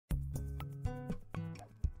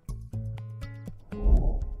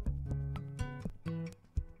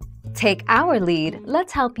Take our lead,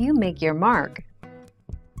 let's help you make your mark.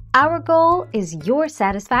 Our goal is your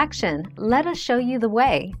satisfaction. Let us show you the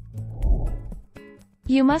way.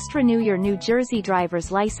 You must renew your New Jersey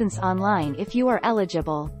driver's license online if you are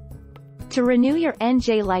eligible. To renew your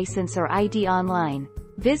NJ license or ID online,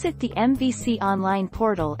 visit the MVC online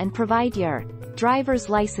portal and provide your driver's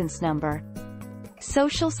license number,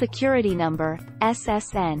 Social Security number,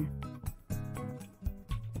 SSN.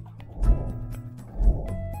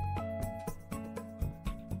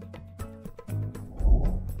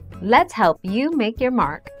 Let's help you make your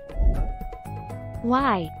mark.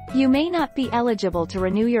 Why? You may not be eligible to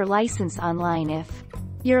renew your license online if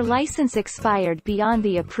your license expired beyond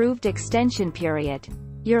the approved extension period,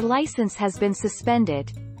 your license has been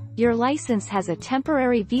suspended, your license has a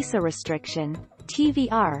temporary visa restriction,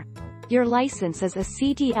 TVR, your license is a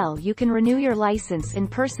CDL. You can renew your license in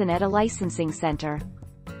person at a licensing center.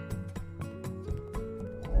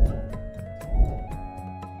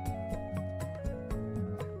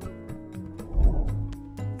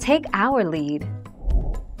 Take our lead.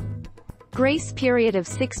 Grace period of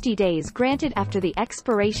 60 days granted after the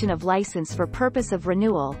expiration of license for purpose of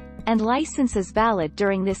renewal, and license is valid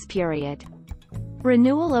during this period.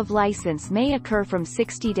 Renewal of license may occur from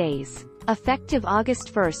 60 days, effective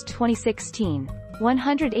August 1, 2016,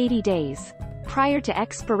 180 days, prior to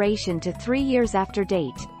expiration to 3 years after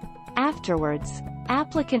date. Afterwards,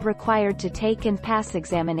 applicant required to take and pass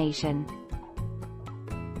examination.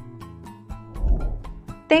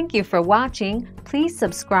 Thank you for watching. Please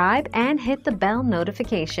subscribe and hit the bell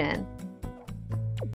notification.